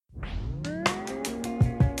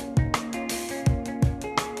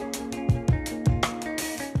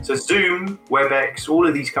So Zoom, WebEx, all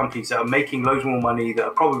of these companies that are making loads more money, that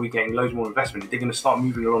are probably getting loads more investment, they're going to start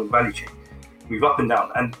moving along the value chain, move up and down.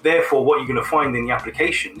 And therefore, what you're going to find in the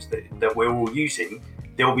applications that we're all using,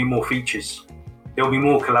 there will be more features. There will be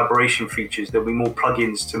more collaboration features. There'll be more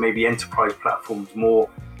plugins to maybe enterprise platforms, more,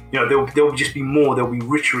 there'll just be more, there'll be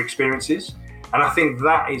richer experiences. And I think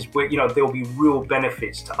that is where, there'll be real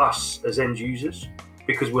benefits to us as end users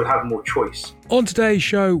because we'll have more choice. On today's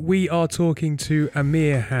show, we are talking to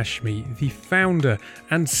Amir Hashmi, the founder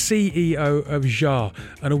and CEO of Jar,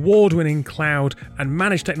 an award-winning cloud and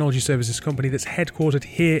managed technology services company that's headquartered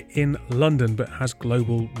here in London but has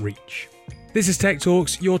global reach. This is Tech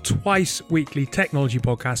Talks, your twice-weekly technology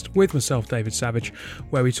podcast with myself, David Savage,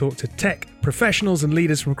 where we talk to tech professionals and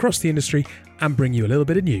leaders from across the industry and bring you a little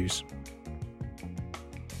bit of news.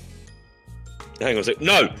 Hang on a sec.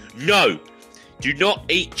 No. Do not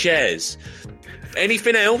eat chairs.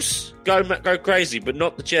 Anything else, go crazy, but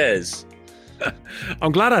not the chairs.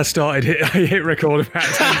 I'm glad I hit record about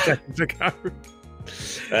 10 seconds ago.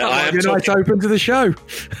 I am nice open to the show.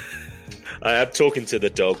 I am talking to the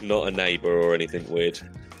dog, not a neighbour or anything weird.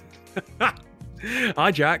 Hi,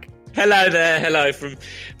 Jack. Hello there. Hello from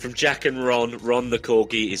Jack and Ron. Ron the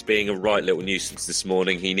corgi is being a right little nuisance this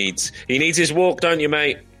morning. He needs his walk, don't you,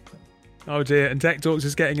 mate? Oh dear, and Tech Talks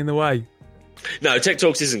is getting in the way. No, Tech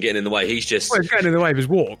Talks isn't getting in the way. He's just... Well, it's getting in the way of his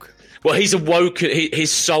walk. Well, he's awoken.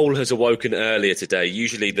 His soul has awoken earlier today.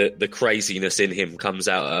 Usually the craziness in him comes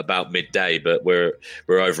out at about midday, but we're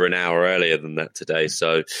over an hour earlier than that today.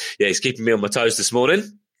 So, yeah, he's keeping me on my toes this morning.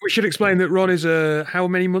 We should explain that Ron is a how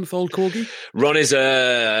many month old corgi? Ron is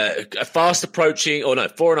a fast approaching,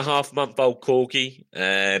 4.5-month-old corgi.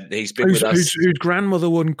 He's been with us. Whose grandmother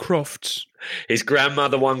won Crufts. His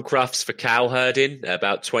grandmother won Crufts for cow herding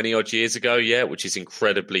about 20 odd years ago, which is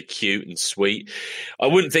incredibly cute and sweet. I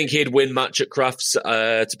wouldn't think he'd win much at Crufts,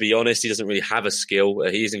 to be honest. He doesn't really have a skill.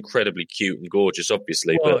 He is incredibly cute and gorgeous,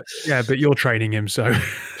 obviously. Well, but you're training him, so.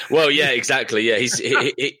 Well, yeah, exactly. Yeah,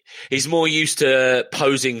 he's more used to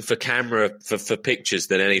posing for camera for pictures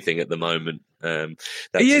than anything at the moment.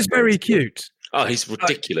 He is very cute. Oh, he's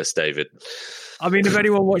ridiculous, David. I mean, if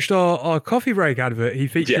anyone watched our coffee break advert, he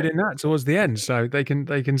featured in that towards the end, so they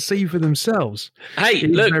can see for themselves. Hey,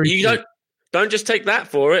 look, you don't just take that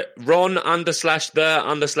for it. Ron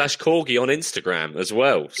 _the_corgi on Instagram as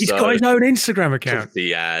well. He's got his own Instagram account. He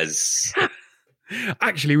has.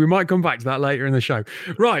 Actually, we might come back to that later in the show.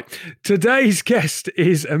 Right, today's guest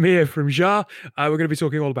is Amir from Jar. We're going to be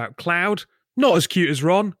talking all about cloud. Not as cute as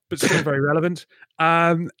Ron, but still very relevant.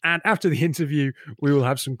 And after the interview, we will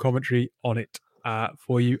have some commentary on it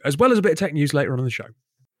for you, as well as a bit of tech news later on in the show.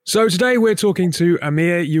 So today we're talking to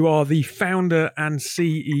Amir. You are the founder and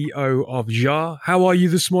CEO of Jar. How are you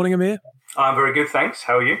this morning, Amir? I'm very good, thanks.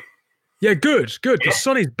 How are you? Yeah, good. Yeah. The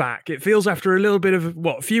sun is back. It feels after a little bit of,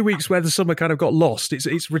 a few weeks where the summer kind of got lost.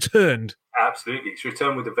 It's returned. Absolutely. It's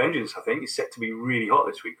returned with a vengeance, I think. It's set to be really hot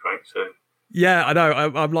this week, right? So... Yeah, I know.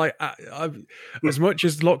 I'm like, as much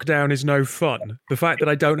as lockdown is no fun, the fact that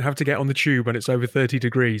I don't have to get on the tube when it's over 30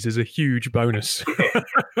 degrees is a huge bonus.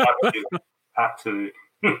 Absolutely.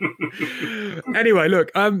 Anyway,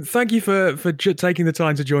 look, thank you for taking the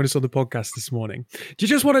time to join us on the podcast this morning. Do you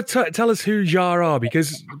just want to tell us who Jar are?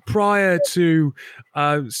 Because prior to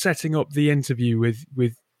setting up the interview with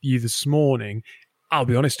you this morning, I'll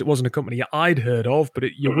be honest, it wasn't a company I'd heard of, but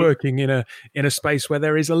you're working in a space where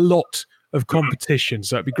there is a lot of competition.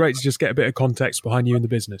 So it'd be great to just get a bit of context behind you in the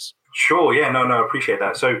business. Sure. Yeah. No. I appreciate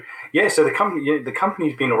that. So the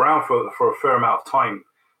company's been around for a fair amount of time,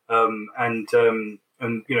 and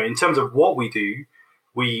in terms of what we do,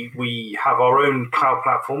 we have our own cloud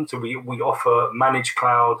platform. So we offer managed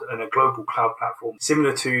cloud and a global cloud platform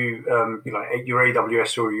similar to your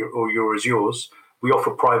AWS or your Azures. We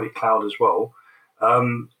offer private cloud as well.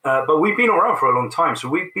 But we've been around for a long time, so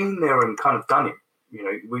we've been there and kind of done it.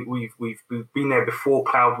 We've been there before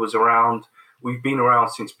cloud was around. We've been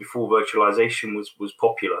around since before virtualization was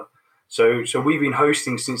popular. So we've been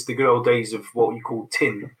hosting since the good old days of what you call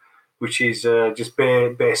TIN, which is just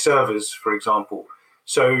bare servers, for example.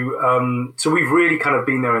 So we've really kind of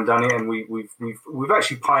been there and done it, and we've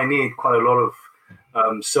actually pioneered quite a lot of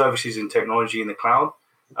services and technology in the cloud.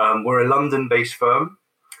 We're a London-based firm.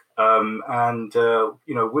 We're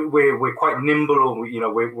quite nimble, or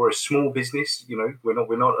we're a small business.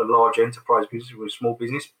 We're not a large enterprise business. We're a small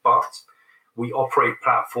business, but we operate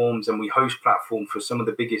platforms and we host platforms for some of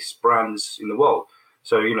the biggest brands in the world.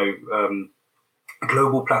 So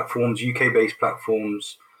global platforms, UK-based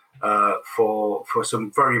platforms for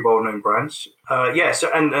some very well-known brands.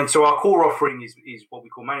 So our core offering is what we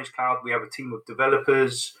call managed cloud. We have a team of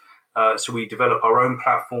developers. So we develop our own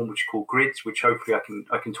platform, which is called Grids, which hopefully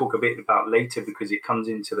I can talk a bit about later because it comes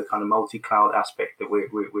into the kind of multi-cloud aspect that we're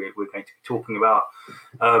going to be talking about.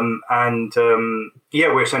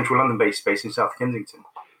 We're central London based in South Kensington.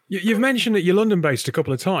 You've mentioned that you're London based a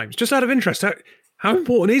couple of times. Just out of interest, how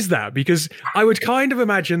important is that? Because I would kind of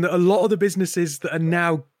imagine that a lot of the businesses that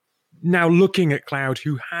are now looking at cloud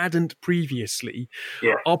who hadn't previously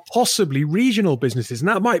are possibly regional businesses, and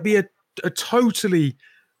that might be a totally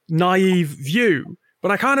naive view,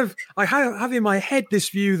 but I have in my head this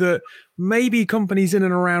view that maybe companies in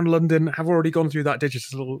and around London have already gone through that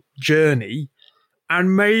digital journey,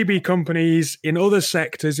 and maybe companies in other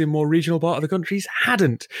sectors in more regional part of the countries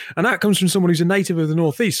hadn't. And that comes from someone who's a native of the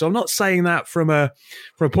Northeast. So I'm not saying that from a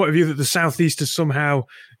point of view that the Southeast is somehow,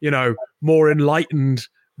 more enlightened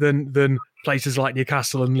than places like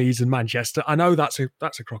Newcastle and Leeds and Manchester. I know that's a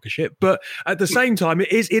crock of shit, but at the same time,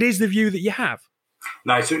 it is the view that you have.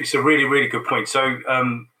 No, it's a really, really good point. So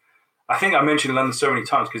I think I mentioned London so many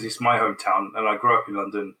times because it's my hometown and I grew up in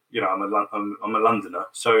London. I'm a Londoner.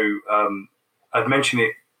 So I've mentioned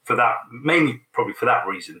it for that, mainly probably for that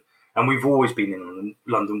reason. And we've always been in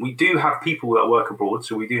London. We do have people that work abroad.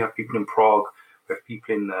 So we do have people in Prague. We have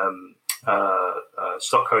people in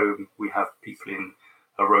Stockholm. We have people in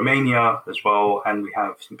Romania as well. And we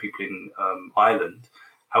have some people in Ireland.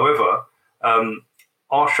 However,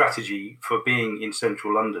 our strategy for being in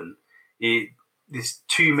central London, there's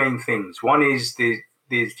two main things. One is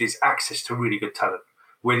there's access to really good talent.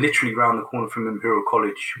 We're literally around the corner from Imperial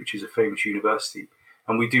College, which is a famous university,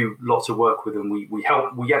 and we do lots of work with them. We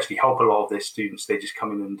actually help a lot of their students. They just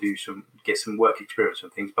come in and get some work experience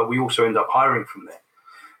and things, but we also end up hiring from there.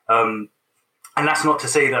 And that's not to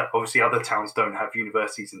say that obviously other towns don't have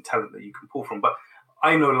universities and talent that you can pull from, but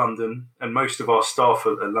I know London, and most of our staff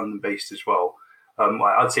are London-based as well.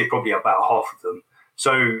 I'd say probably about half of them.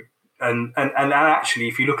 So, and actually,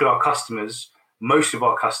 if you look at our customers, most of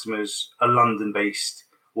our customers are London-based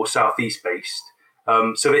or Southeast-based.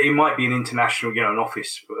 So that it might be an international, an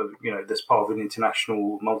office, that's part of an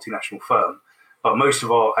international, multinational firm. But most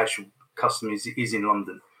of our actual customers is in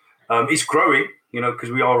London. It's growing,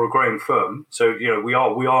 because we are a growing firm. So, we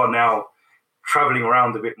are now traveling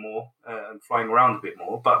around a bit more and flying around a bit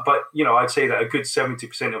more. But I'd say that a good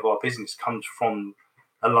 70% of our business comes from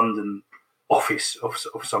a London office of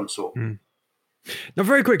some sort. Mm. Now,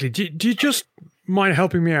 very quickly, do you just mind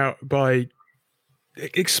helping me out by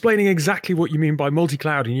explaining exactly what you mean by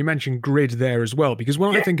multi-cloud? And you mentioned Grid there as well, because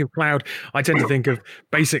when I think of cloud, I tend to think of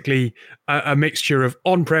basically a mixture of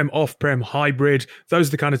on-prem, off-prem, hybrid. That's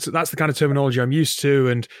the kind of terminology I'm used to.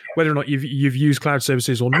 And whether or not you've used cloud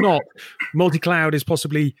services or not, multi-cloud is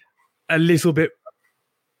possibly a little bit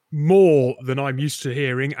more than I'm used to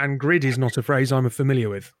hearing, and Grid is not a phrase I'm familiar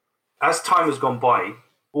with. As time has gone by,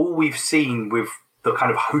 all we've seen with the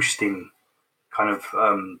kind of hosting kind of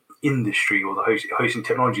industry or the hosting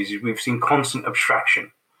technologies is we've seen constant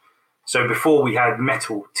abstraction. So before we had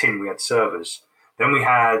metal tin, we had servers. Then we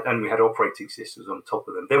had operating systems on top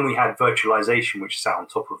of them. Then we had virtualization, which sat on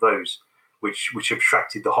top of those, which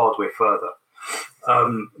abstracted the hardware further.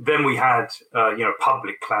 Then we had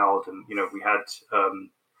public cloud, and we had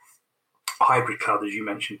hybrid cloud, as you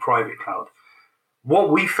mentioned, private cloud.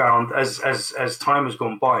 What we found as time has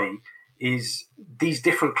gone by is these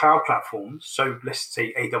different cloud platforms. So let's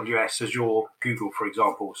say AWS, Azure, Google, for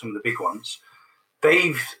example, some of the big ones.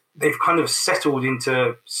 They've kind of settled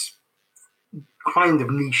into kind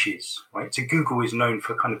of niches, right? So Google is known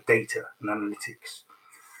for kind of data and analytics.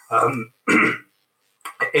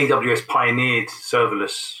 AWS pioneered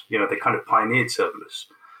serverless. They kind of pioneered serverless.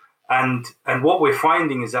 And what we're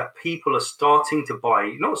finding is that people are starting to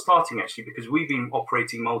buy, not starting actually, because we've been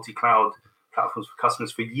operating multi-cloud platforms for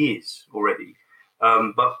customers for years already.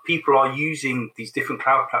 But people are using these different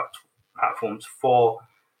cloud platforms for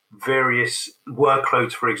various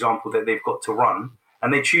workloads, for example, that they've got to run.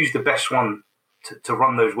 And they choose the best one to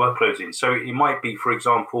run those workloads in. So it might be, for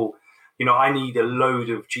example, I need a load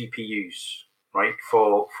of GPUs, right,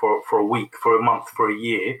 for a week, for a month, for a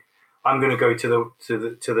year. I'm going to go to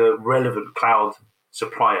the relevant cloud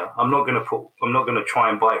supplier. I'm not going to try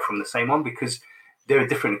and buy it from the same one because there are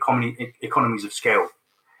different economies of scale,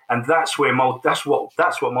 and that's what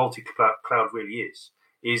multi-cloud really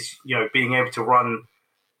is being able to run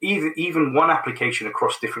even one application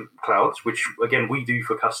across different clouds, which again we do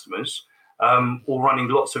for customers, or running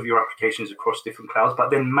lots of your applications across different clouds, but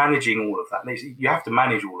then managing all of that. You have to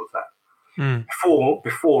manage all of that.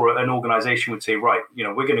 Before an organization would say, right,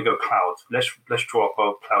 we're going to go cloud. Let's draw up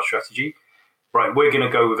our cloud strategy. Right, we're going to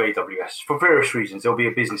go with AWS for various reasons. There'll be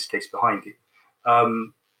a business case behind it,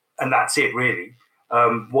 and that's it really.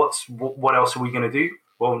 What else are we going to do?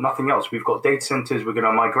 Well, nothing else. We've got data centers. We're going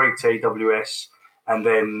to migrate to AWS, and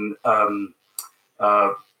then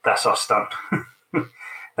that's us done.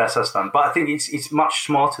 That's us done. But I think it's much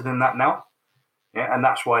smarter than that now. Yeah, and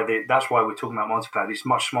that's why we're talking about multi-cloud. It's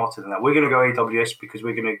much smarter than that. We're going to go AWS because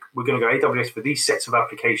we're going to go AWS for these sets of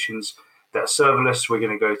applications that are serverless. We're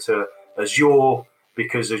going to go to Azure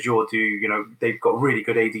because Azure they've got really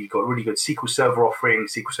good AD, got really good SQL Server offering,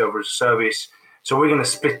 SQL Server as a service. So we're going to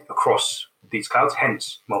split across these clouds,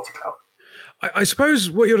 hence multi-cloud. I suppose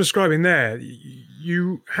what you're describing there,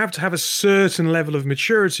 you have to have a certain level of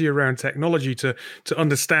maturity around technology to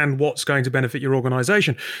understand what's going to benefit your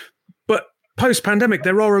organization. But post-pandemic,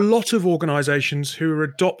 there are a lot of organizations who are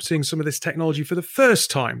adopting some of this technology for the first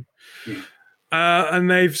time. And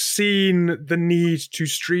they've seen the need to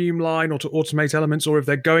streamline or to automate elements, or if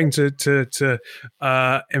they're going to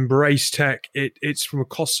embrace tech, it's from a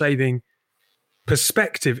cost-saving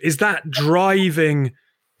perspective. Is that driving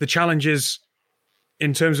the challenges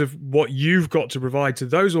in terms of what you've got to provide to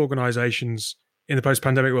those organizations in the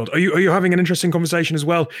post-pandemic world? Are you having an interesting conversation as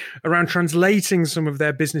well around translating some of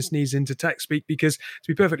their business needs into tech speak? Because to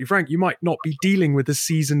be perfectly frank, you might not be dealing with a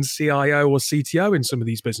seasoned CIO or CTO in some of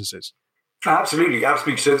these businesses. Absolutely.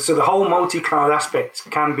 So the whole multi-cloud aspect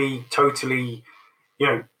can be totally,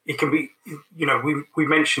 it can be, we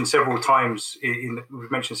mentioned several times in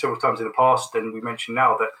the past, and we mentioned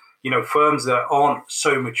now that firms that aren't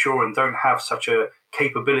so mature and don't have such a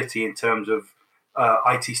capability in terms of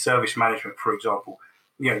IT service management, for example,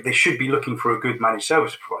 they should be looking for a good managed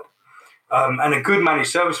service provider, and a good managed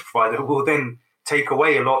service provider will then take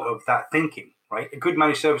away a lot of that thinking. Right, a good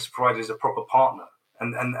managed service provider is a proper partner.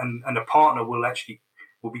 And a partner will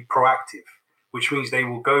be proactive, which means they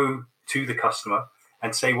will go to the customer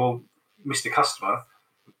and say, well, Mr. Customer,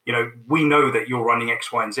 we know that you're running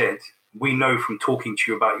X, Y, and Z. We know from talking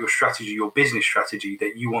to you about your strategy, your business strategy,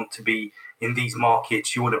 that you want to be in these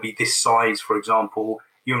markets. You want to be this size, for example.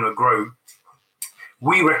 You want to grow.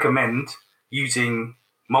 We recommend using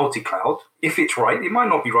multi-cloud. If it's right, it might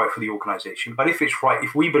not be right for the organization, but if it's right,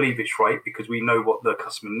 if we believe it's right because we know what the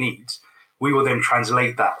customer needs, we will then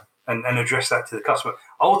translate that and address that to the customer.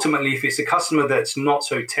 Ultimately, if it's a customer that's not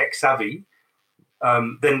so tech savvy,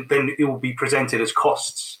 then it will be presented as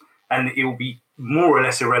costs, and it will be more or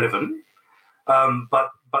less irrelevant. But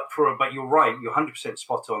you're right, you're 100%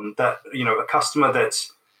 spot on that. A customer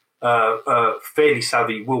that's fairly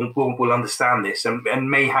savvy will understand this and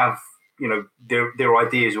may have their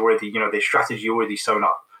ideas already, their strategy already sewn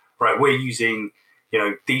up. Right, we're using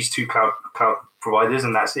these two cloud providers,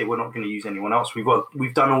 and that's it. We're not going to use anyone else.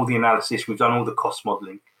 We've done all the analysis, we've done all the cost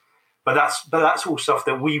modeling, but that's all stuff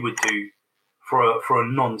that we would do for a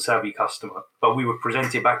non-savvy customer. But we would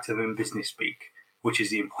present it back to them in business speak, which is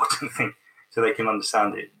the important thing, so they can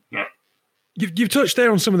understand it. Yeah, you've touched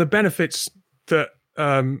there on some of the benefits that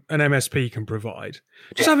an MSP can provide.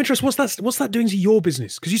 Just out of interest, what's that doing to your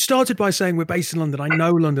business? Because you started by saying we're based in London. I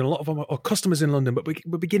know London. A lot of our customers in London, but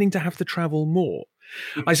we're beginning to have to travel more.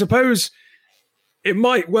 I suppose it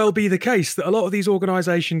might well be the case that a lot of these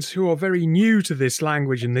organisations who are very new to this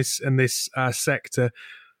language and this sector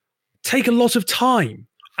take a lot of time.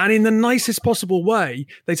 And in the nicest possible way,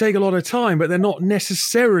 they take a lot of time, but they're not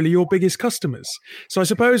necessarily your biggest customers. So I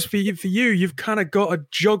suppose for you, you've kind of got to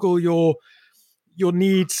juggle your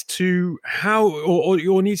needs to how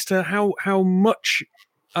much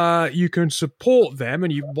you can support them,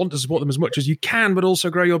 and you want to support them as much as you can, but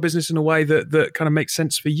also grow your business in a way that kind of makes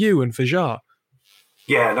sense for you and for Jar.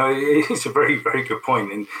 Yeah, no, it's a very, very good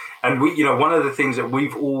point. And we, one of the things that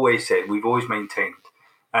we've always said, we've always maintained,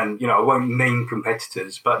 and, I won't name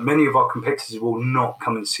competitors, but many of our competitors will not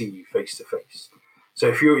come and see you face to face. So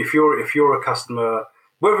if you're a customer,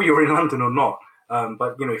 whether you're in London or not,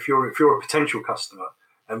 but if you're a potential customer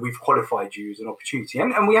and we've qualified you as an opportunity,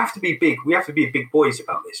 and we have to be big, we have to be big boys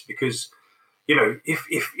about this, because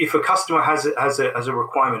if a customer has a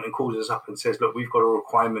requirement and calls us up and says, look, we've got a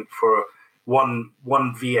requirement for one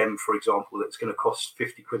VM, for example, that's going to cost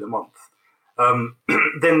 50 quid a month,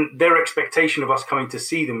 then their expectation of us coming to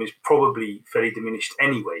see them is probably fairly diminished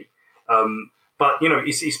anyway. But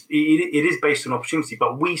it is based on opportunity.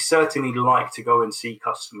 But we certainly like to go and see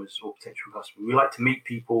customers or potential customers. We like to meet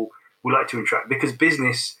people. We like to interact, because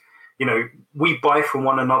business, we buy from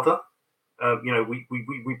one another.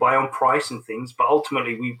 We buy on price and things, but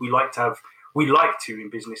ultimately we like to in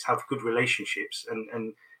business have good relationships,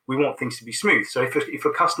 and we want things to be smooth. So if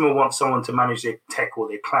a customer wants someone to manage their tech or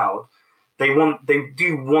their cloud, they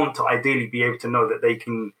do want to ideally be able to know that they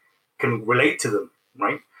can relate to them,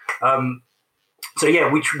 right? So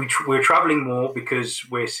yeah, we're traveling more because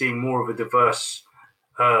we're seeing more of a diverse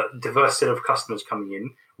diverse set of customers coming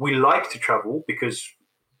in. We like to travel because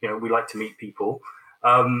we like to meet people,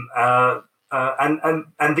 and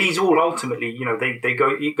these all ultimately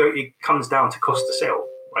it comes down to cost of sale,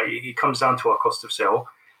 right? It comes down to our cost of sale,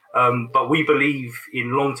 but we believe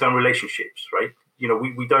in long-term relationships, right?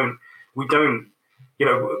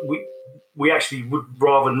 We actually would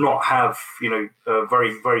rather not have a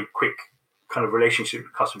very, very quick kind of relationship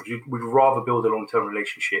with customers. We'd rather build a long-term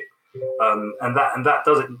relationship, and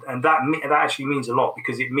that actually means a lot,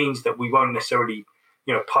 because it means that we won't necessarily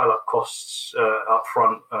pile up costs up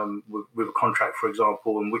front with a contract, for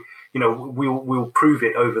example, and we'll prove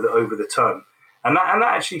it over the term, and that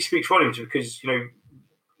actually speaks volumes, because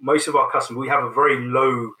most of our customers, we have a very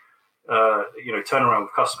low turnaround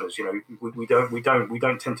with customers. We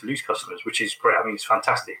don't tend to lose customers, which is great. I mean, it's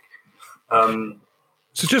fantastic. So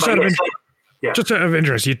just out of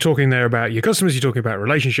interest, you're talking there about your customers, you're talking about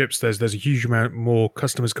relationships. There's a huge amount more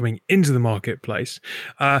customers coming into the marketplace.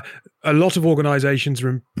 A lot of organizations are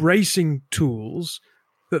embracing tools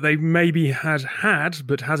that they maybe had,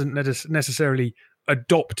 but hasn't necessarily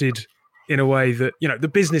adopted in a way that, the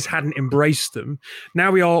business hadn't embraced them.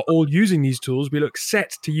 Now we are all using these tools. We look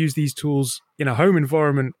set to use these tools in a home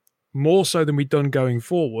environment more so than we've done going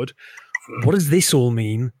forward. What does this all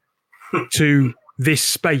mean to this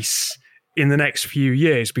space in the next few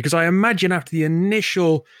years? Because I imagine after the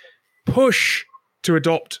initial push to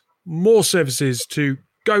adopt more services, to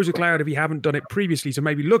go to cloud if you haven't done it previously, to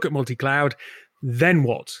maybe look at multi-cloud, then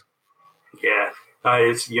what? Yeah,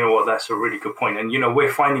 that's a really good point. And,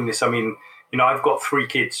 we're finding this. I mean, I've got 3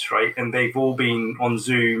 kids, right? And they've all been on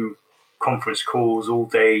Zoom conference calls all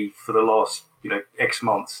day for the last, X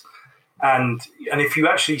months. And if you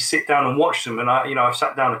actually sit down and watch them, and I've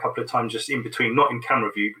sat down a couple of times just in between, not in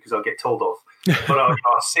camera view because I'll get told off, but I'll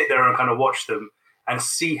sit there and kind of watch them and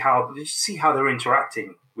see how they're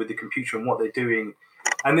interacting with the computer and what they're doing.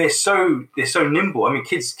 And they're so nimble. I mean,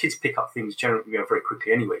 kids pick up things generally very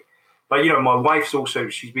quickly anyway. But my wife's also,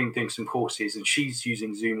 she's been doing some courses and she's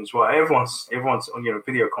using Zoom as well. Everyone's on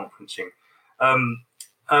video conferencing.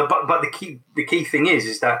 But the key thing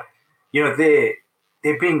is that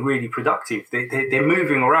they're being really productive. They're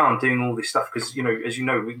moving around doing all this stuff because as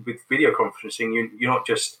with video conferencing, you're not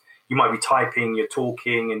just, you might be typing, you're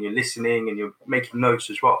talking and you're listening and you're making notes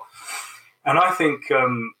as well. And I think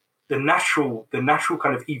the natural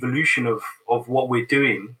kind of evolution of what we're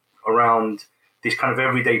doing around this kind of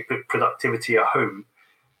everyday productivity at home,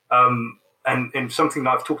 and something that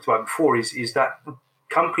I've talked about before is that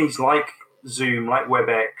companies like Zoom, like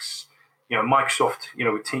WebEx, Microsoft,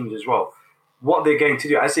 with Teams as well, what they're going to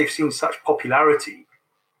do, as they've seen such popularity,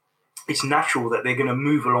 it's natural that they're going to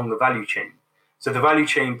move along the value chain. So the value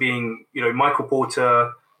chain being, Michael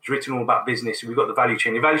Porter has written all about business. We've got the value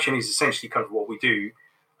chain. The value chain is essentially kind of what we do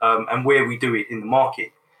and where we do it in the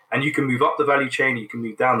market. And you can move up the value chain, you can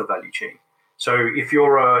move down the value chain. So if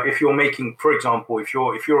you're making, for example, if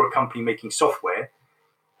you're a company making software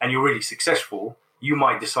and you're really successful, you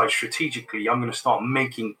might decide strategically, I'm going to start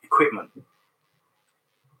making equipment.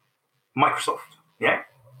 Microsoft, yeah,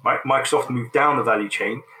 right. Microsoft moved down the value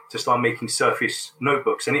chain to start making Surface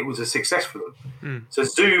notebooks, and it was a success for them. So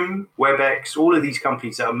Zoom, WebEx, all of these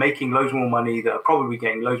companies that are making loads more money, that are probably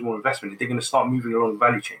getting loads more investment, they're going to start moving along the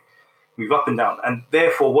value chain, move up and down. And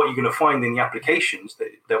therefore, what you're going to find in the applications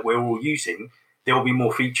that we're all using, there will be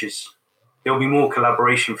more features. There will be more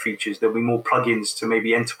collaboration features. There will be more plugins to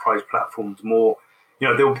maybe enterprise platforms, more,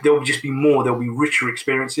 there'll just be more, there'll be richer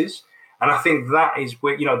experiences. And I think that is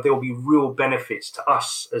where, there'll be real benefits to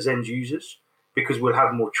us as end users because we'll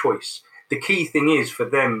have more choice. The key thing is for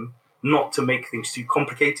them not to make things too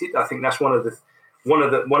complicated. I think that's one of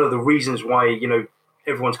the reasons why,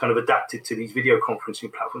 everyone's kind of adapted to these video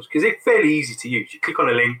conferencing platforms because they're fairly easy to use. You click on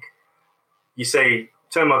a link, you say,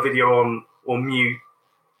 turn my video on or mute,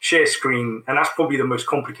 share screen, and that's probably the most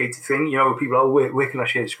complicated thing. People are, where can I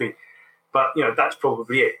share the screen? But, that's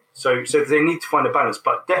probably it. So they need to find a balance.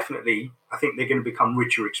 But definitely, I think they're going to become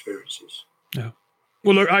richer experiences. Yeah.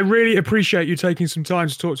 Well, look, I really appreciate you taking some time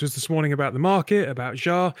to talk to us this morning about the market, about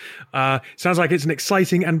JAR. Sounds like it's an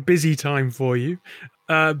exciting and busy time for you.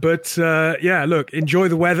 But look, enjoy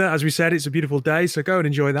the weather. As we said, it's a beautiful day. So go and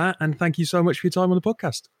enjoy that. And thank you so much for your time on the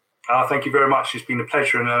podcast. Thank you very much. It's been a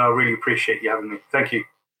pleasure. And I really appreciate you having me. Thank you.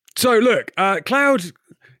 So look,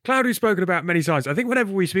 Cloud we've spoken about many times. I think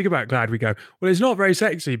whenever we speak about cloud, we go, well, it's not very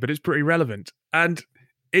sexy, but it's pretty relevant. And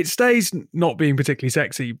it stays not being particularly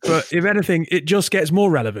sexy, but if anything, it just gets more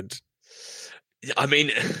relevant. I mean,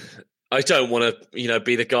 I don't want to,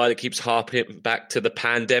 be the guy that keeps harping back to the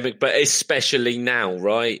pandemic, but especially now,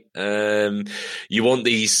 right? You want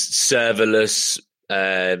these serverless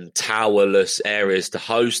towerless areas to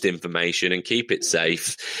host information and keep it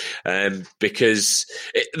safe, because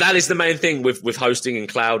that is the main thing with hosting and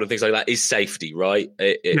cloud and things like that is safety, right?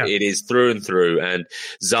 It is through and through. And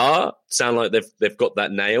Xaar sound like they've got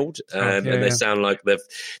that nailed, and they sound like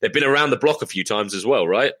they've been around the block a few times as well,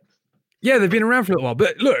 right? Yeah, they've been around for a little while.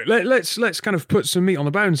 But look, let's kind of put some meat on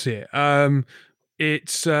the bones here.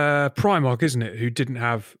 It's Primark, isn't it, who didn't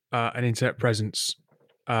have an internet presence,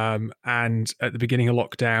 and at the beginning of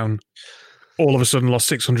lockdown, all of a sudden lost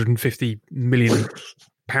 £650 million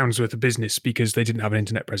worth of business because they didn't have an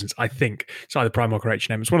internet presence. I think it's either Primark or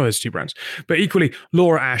H&M. It's one of those two brands. But equally,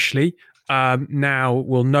 Laura Ashley now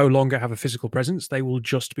will no longer have a physical presence. They will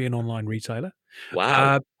just be an online retailer.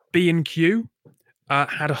 Wow. B&Q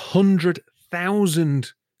had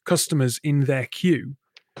 100,000 customers in their queue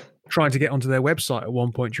trying to get onto their website at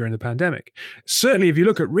one point during the pandemic. Certainly, if you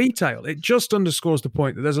look at retail, it just underscores the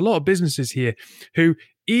point that there's a lot of businesses here who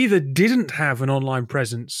either didn't have an online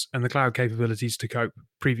presence and the cloud capabilities to cope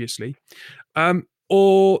previously,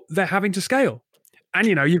 or they're having to scale. And,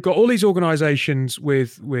 you've got all these organizations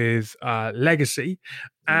with legacy,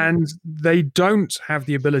 and they don't have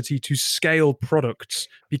the ability to scale products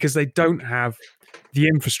because they don't have the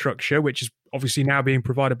infrastructure, which is obviously now being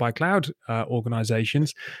provided by cloud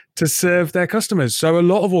organizations to serve their customers. So a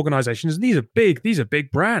lot of organizations, and these are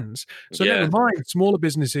big brands. So never mind smaller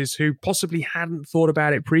businesses who possibly hadn't thought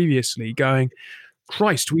about it previously, going,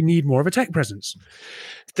 Christ, we need more of a tech presence.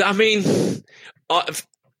 I mean,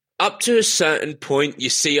 up to a certain point,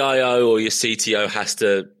 your CIO or your CTO has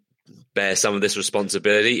to bear some of this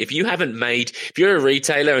responsibility. If you're a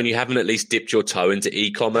retailer and you haven't at least dipped your toe into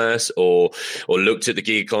e-commerce or looked at the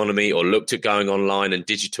gig economy or looked at going online and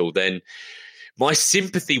digital, then my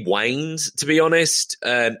sympathy wanes, to be honest.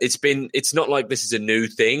 It's not like this is a new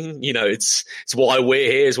thing. It's why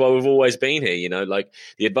we're here. It's why we've always been here. Like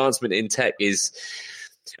the advancement in tech is,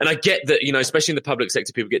 and I get that, especially in the public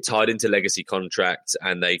sector, people get tied into legacy contracts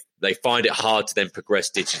and they find it hard to then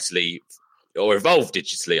progress digitally or evolve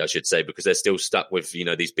digitally, I should say, because they're still stuck with,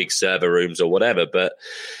 these big server rooms or whatever. But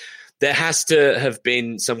there has to have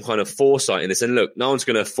been some kind of foresight in this. And look, no one's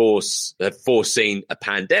going to have foreseen a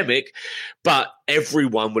pandemic, but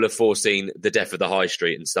everyone will have foreseen the death of the high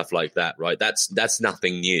street and stuff like that, right? That's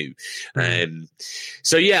nothing new.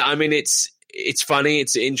 So yeah, I mean, it's funny.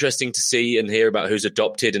 It's interesting to see and hear about who's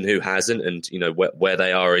adopted and who hasn't, and where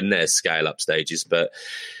they are in their scale up stages. But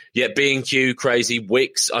yeah, B&Q, crazy.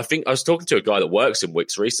 Wix. I think I was talking to a guy that works in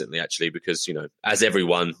Wix recently, actually, because, as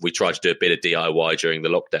everyone, we tried to do a bit of DIY during the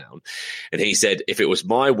lockdown. And he said, if it was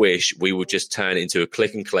my wish, we would just turn it into a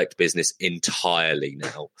click and collect business entirely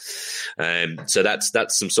now. So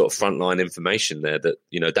that's some sort of frontline information there that,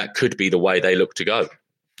 that could be the way they look to go.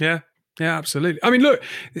 Yeah, absolutely. I mean, look,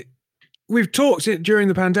 we've talked during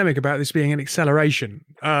the pandemic about this being an acceleration.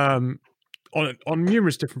 On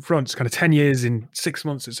numerous different fronts, kind of 10 years in 6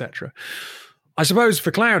 months, etc. I suppose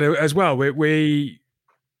for cloud as well, we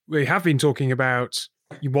have been talking about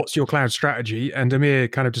what's your cloud strategy, and Amir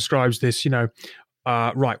kind of describes this,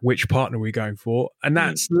 right, which partner are we going for? And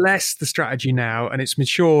that's less the strategy now, and it's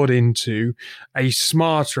matured into a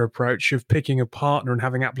smarter approach of picking a partner and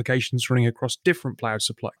having applications running across different cloud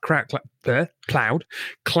suppliers.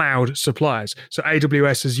 So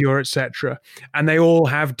AWS, Azure, etc. And they all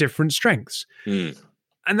have different strengths. And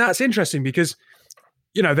that's interesting because,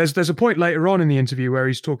 there's a point later on in the interview where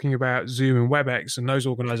he's talking about Zoom and WebEx and those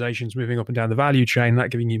organizations moving up and down the value chain,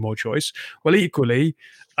 that giving you more choice. Well, equally,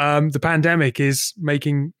 the pandemic is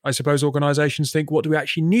making, I suppose, organizations think, what do we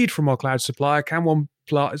actually need from our cloud supplier? Can one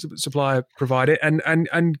supplier provide it?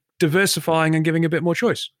 And diversifying and giving a bit more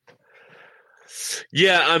choice.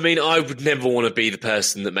 Yeah, I mean, I would never want to be the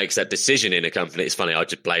person that makes that decision in a company. It's funny, I'm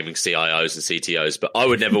just blaming CIOs and CTOs, but I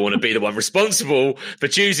would never want to be the one responsible for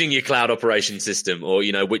choosing your cloud operation system or,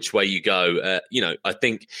 which way you go. I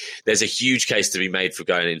think there's a huge case to be made for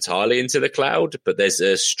going entirely into the cloud, but there's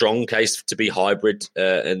a strong case to be hybrid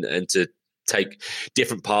and to take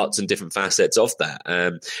different parts and different facets of that.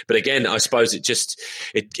 But again, I suppose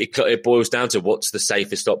it boils down to what's the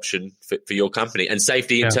safest option for your company, and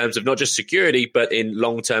safety in terms of not just security, but in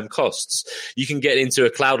long-term costs. You can get into a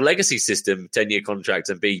cloud legacy system, 10-year contract,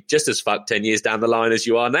 and be just as fucked 10 years down the line as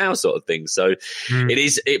you are now, sort of thing. So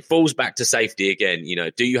it falls back to safety again.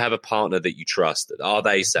 Do you have a partner that you trust? Are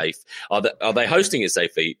they safe? Are they hosting it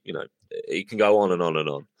safely? It can go on and on and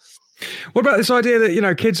on. What about this idea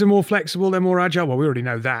that, kids are more flexible, they're more agile? Well, we already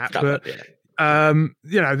know that, but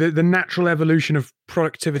the natural evolution of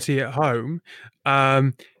productivity at home,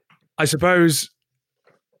 I suppose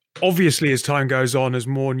obviously, as time goes on, as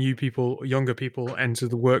more younger people enter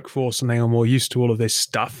the workforce and they are more used to all of this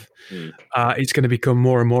stuff, it's going to become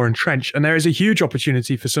more and more entrenched. And there is a huge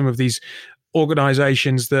opportunity for some of these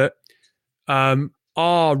organizations that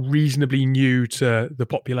are reasonably new to the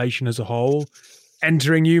population as a whole,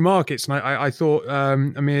 entering new markets. And I thought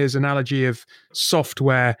Amir's analogy of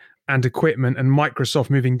software and equipment and Microsoft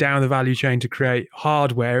moving down the value chain to create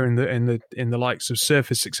hardware in the likes of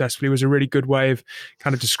Surface successfully was a really good way of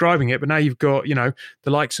kind of describing it. But now you've got,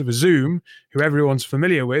 the likes of a Zoom, who everyone's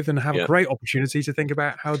familiar with, and have a great opportunity to think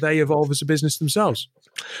about how they evolve as a business themselves.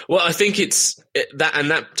 Well, I think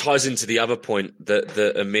that ties into the other point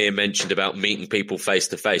that Amir mentioned about meeting people face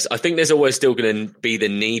to face. I think there's always still going to be the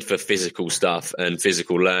need for physical stuff and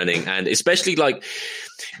physical learning, and especially like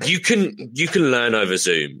you can learn over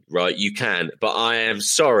Zoom, right? You can, but I am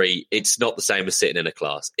sorry, it's not the same as sitting in a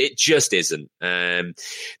class. It just isn't.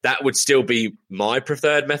 That would still be my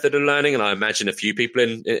preferred method of learning, and I imagine a few people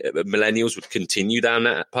in millennials would continue down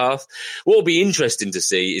that path. What will be interesting to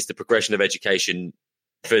see is the progression of education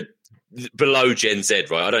for below Gen Z,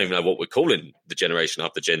 right? I don't even know what we're calling the generation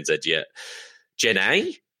after Gen Z yet. Gen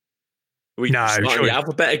A? We starting the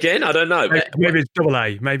alphabet again? I don't know. Maybe it's double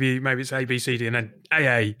A. Maybe it's A, B, C, D, and then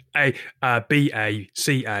B, A,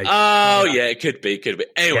 C, A. Oh, yeah, it could be.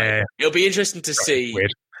 Anyway, It'll be interesting to see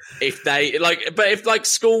if they if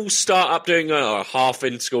schools start up doing half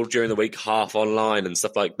in school during the week, half online and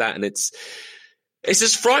stuff like that, and it's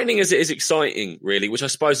as frightening as it is exciting, really, which I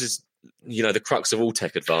suppose is the crux of all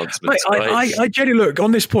tech advancements. Mate, I genuinely look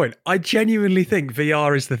on this point. I genuinely think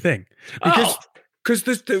VR is the thing because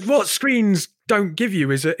what screens don't give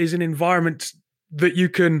you is an environment that you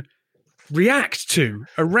can react to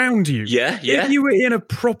around you. Yeah. If you were in a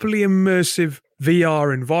properly immersive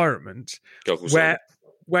VR environment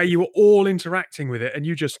where you were all interacting with it, and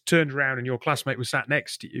you just turned around and your classmate was sat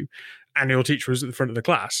next to you, and your teacher was at the front of the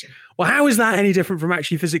class. Well, how is that any different from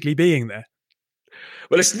actually physically being there?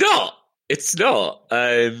 Well, it's not.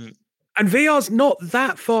 And VR's not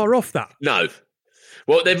that far off that. No.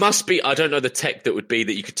 Well, there must be. I don't know the tech that would be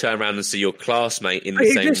that you could turn around and see your classmate in the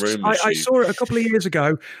same room. I saw it a couple of years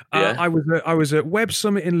ago. I was at Web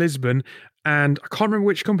Summit in Lisbon, and I can't remember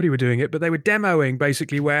which company were doing it, but they were demoing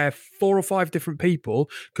basically where 4 or 5 different people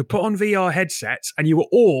could put on VR headsets, and you were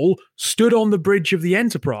all stood on the bridge of the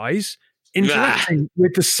Enterprise interacting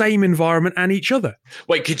with the same environment and each other.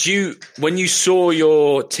 Wait, when you saw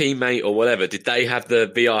your teammate or whatever, did they have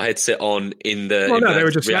the VR headset on in the no, they were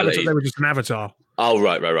just reality? They were just an avatar. Oh,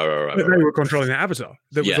 right. They were controlling the avatar.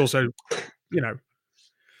 That was also,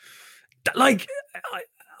 like,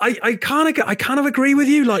 I kind of agree with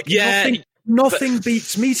you. Like, nothing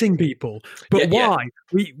beats meeting people. But why?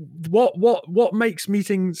 What makes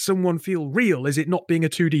meeting someone feel real? Is it not being a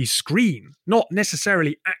 2D screen, not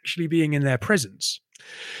necessarily actually being in their presence?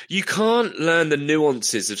 You can't learn the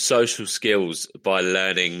nuances of social skills by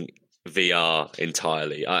learning VR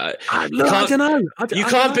entirely. I don't know. But you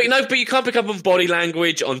can't pick up on body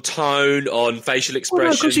language, on tone, on facial expression. Well,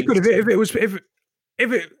 no, of course you could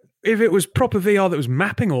if it was proper VR that was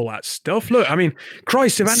mapping all that stuff. Look, I mean,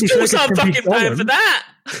 Christ, if Andy Serkis I'm fucking paying for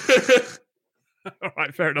that. All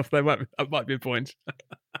right, fair enough. That might be a point.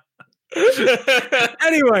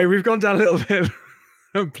 Anyway, we've gone down a little bit of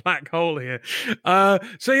a black hole here.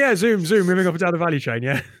 Zoom, moving up and down the value chain.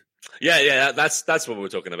 Yeah, that's what we're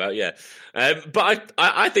talking about. Yeah, but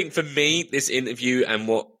I think for me, this interview and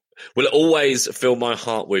what will always fill my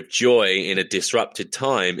heart with joy in a disrupted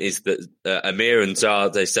time is that Amir and Zar,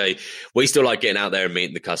 they say we still like getting out there and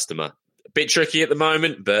meeting the customer. A bit tricky at the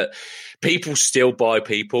moment, but people still buy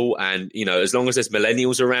people, and as long as there's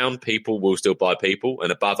millennials around, people will still buy people,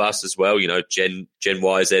 and above us as well. Gen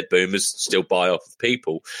Y, Z boomers still buy off of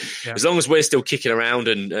people. Yeah. As long as we're still kicking around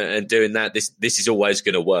and doing that, this is always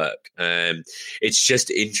going to work. It's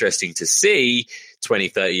just interesting to see 20,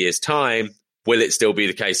 30 years time. Will it still be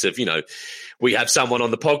the case of, we have someone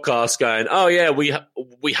on the podcast going, oh, yeah, we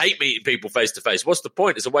hate meeting people face to face. What's the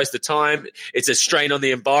point? It's a waste of time. It's a strain on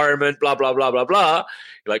the environment, blah, blah, blah, blah, blah.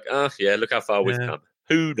 You're like, look how far we've come.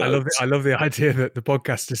 Who knows? I love the idea that the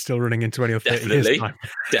podcast is still running in 20 or 30 years' time.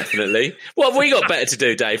 Definitely. What have we got better to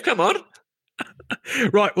do, Dave? Come on.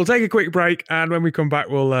 Right, we'll take a quick break, and when we come back,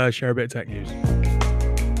 we'll share a bit of tech news.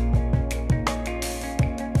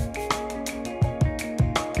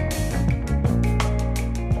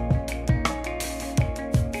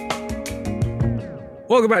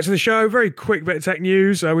 Welcome back to the show. Very quick bit of tech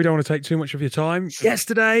news. We don't want to take too much of your time.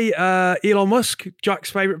 Yesterday, Elon Musk, Jack's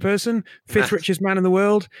favourite person, 5th richest man in the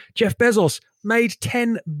world, Jeff Bezos, made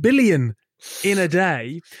 $10 billion in a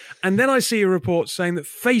day. And then I see a report saying that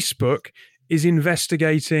Facebook is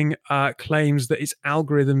investigating claims that its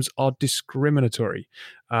algorithms are discriminatory.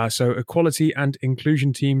 So equality and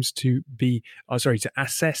inclusion teams to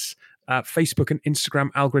assess Facebook and Instagram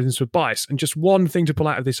algorithms for bias. And just one thing to pull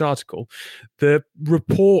out of this article, the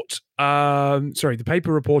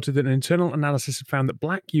paper reported that an internal analysis had found that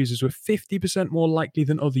black users were 50% more likely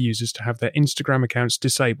than other users to have their Instagram accounts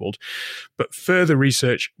disabled, but further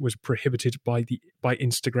research was prohibited by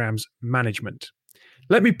Instagram's management.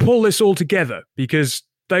 Let me pull this all together because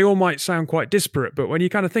they all might sound quite disparate, but when you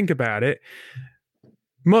kind of think about it,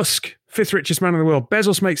 Musk, fifth richest man in the world,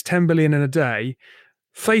 Bezos makes 10 billion in a day,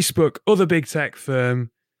 Facebook, other big tech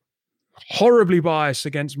firm, horribly biased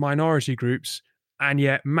against minority groups, and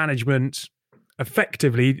yet management,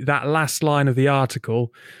 effectively, that last line of the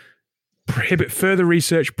article, further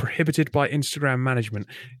research prohibited by Instagram management.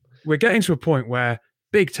 We're getting to a point where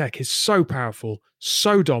big tech is so powerful,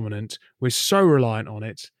 so dominant, we're so reliant on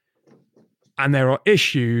it, and there are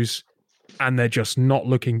issues, and they're just not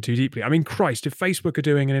looking too deeply. I mean, Christ, if Facebook are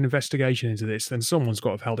doing an investigation into this, then someone's got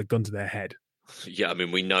to have held a gun to their head. Yeah, I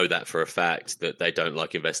mean, we know that for a fact that they don't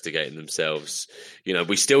like investigating themselves. You know,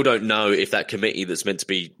 we still don't know if that committee that's meant to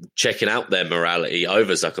be checking out their morality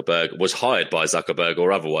over Zuckerberg was hired by Zuckerberg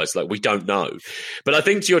or otherwise. Like, we don't know. But I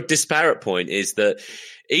think to your disparate point is that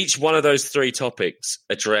each one of those three topics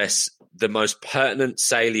address the most pertinent,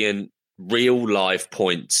 salient, real life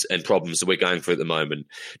points and problems that we're going through at the moment.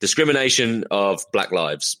 Discrimination of Black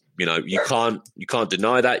lives. You know, you can't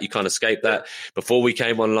deny that. You can't escape that. Before we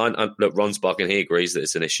came online, look, Ron Sparkin, he agrees that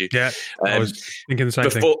it's an issue. Yeah, I was thinking the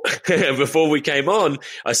same thing. Before we came on,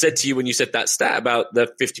 I said to you when you said that stat about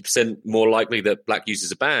the 50% more likely that black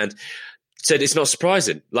users are banned, said it's not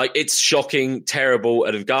surprising. Like, it's shocking, terrible,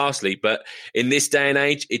 and ghastly. But in this day and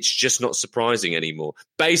age, it's just not surprising anymore.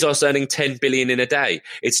 Bezos earning 10 billion in a day.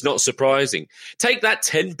 It's not surprising. Take that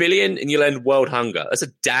 10 billion and you'll end world hunger. That's a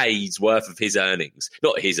day's worth of his earnings.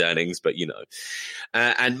 Not his earnings, but, you know.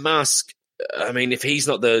 And Musk, I mean, if he's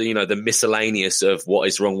not the miscellaneous of what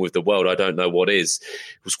is wrong with the world, I don't know what is.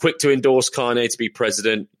 Was quick to endorse Kanye to be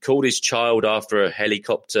president, called his child after a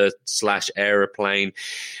helicopter/aeroplane.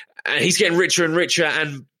 And he's getting richer and richer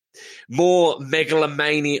and more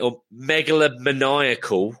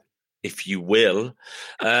megalomaniacal, if you will,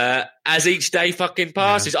 as each day fucking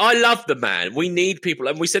passes. Yeah. I love the man. We need people,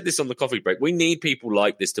 and we said this on the coffee break, we need people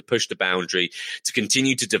like this to push the boundary, to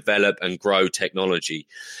continue to develop and grow technology.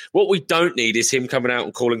 What we don't need is him coming out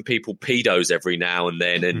and calling people pedos every now and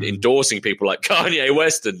then and endorsing people like Kanye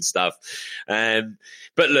West and stuff.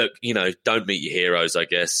 But look, you know, don't meet your heroes, I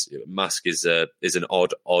guess. Musk is an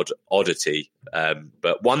oddity,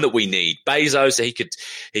 but one that we need. Bezos, he could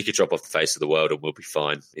drop off the face of the world and we'll be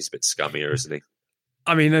fine. He's a bit scummier, isn't he?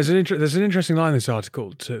 I mean, there's an interesting line in this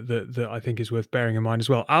article that I think is worth bearing in mind as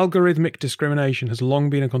well. Algorithmic discrimination has long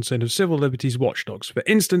been a concern of civil liberties watchdogs. For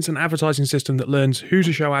instance, an advertising system that learns who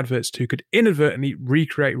to show adverts to could inadvertently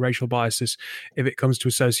recreate racial biases if it comes to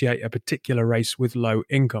associate a particular race with low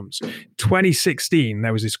incomes. 2016,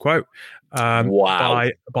 there was this quote by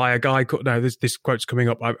a guy called... No, this quote's coming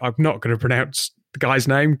up. I'm not going to pronounce the guy's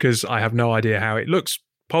name because I have no idea how it looks.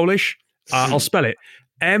 Polish? I'll spell it.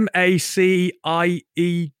 Maciej.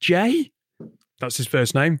 That's his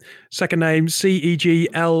first name. Second name,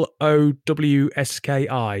 Ceglowski.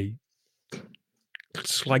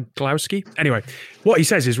 Glowski. Anyway, what he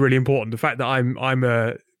says is really important. The fact that I'm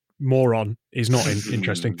a moron is not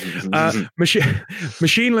interesting.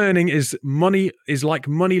 Machine learning is like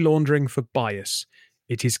money laundering for bias.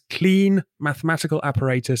 It is clean mathematical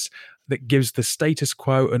apparatus that gives the status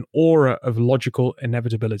quo an aura of logical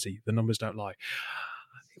inevitability. The numbers don't lie.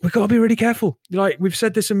 We've got to be really careful. Like, we've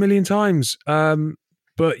said this a million times,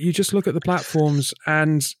 but you just look at the platforms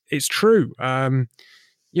and it's true. You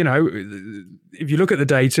know, if you look at the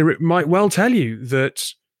data, it might well tell you that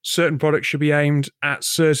certain products should be aimed at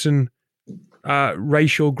certain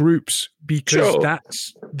racial groups because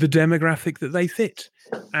that's the demographic that they fit.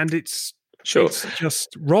 And it's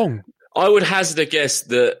just wrong. I would hazard a guess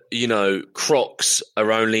that, you know, Crocs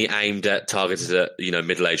are only targeted at, you know,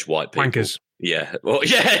 middle-aged white people. Wankers. Yeah. Well,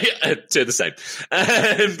 yeah, to the same.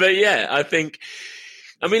 But yeah, I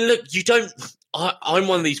mean, look, I'm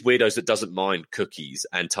one of these weirdos that doesn't mind cookies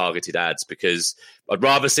and targeted ads because I'd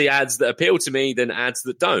rather see ads that appeal to me than ads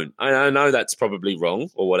that don't. I know that's probably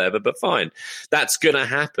wrong or whatever, but fine. That's going to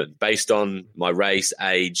happen based on my race,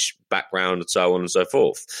 age, background, and so on and so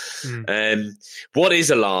forth. What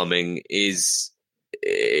is alarming is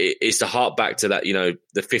to hark back to that, you know,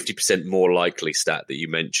 the 50% more likely stat that you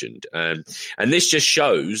mentioned. And this just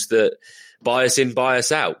shows that bias in,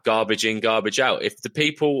 bias out, garbage in, garbage out. If the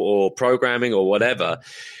people or programming or whatever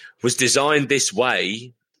was designed this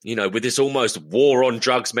way, with this almost war on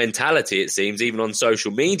drugs mentality, it seems, even on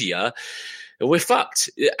social media, we're fucked.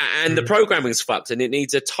 And the programming's fucked, and it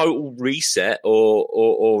needs a total reset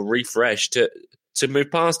or refresh to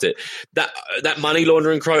move past it. That money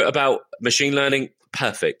laundering quote about machine learning,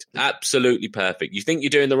 perfect. Absolutely perfect. You think you're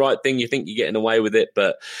doing the right thing, you think you're getting away with it,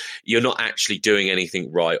 but you're not actually doing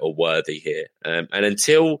anything right or worthy here. And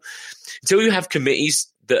until you have committees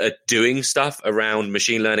that are doing stuff around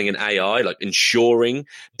machine learning and AI, like ensuring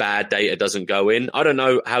bad data doesn't go in, I don't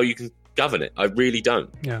know how you can govern it. I really don't.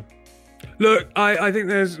 Yeah. Look, I think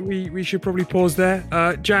we should probably pause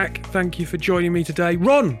there. Jack, thank you for joining me today.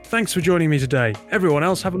 Ron, thanks for joining me today. Everyone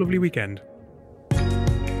else, have a lovely weekend.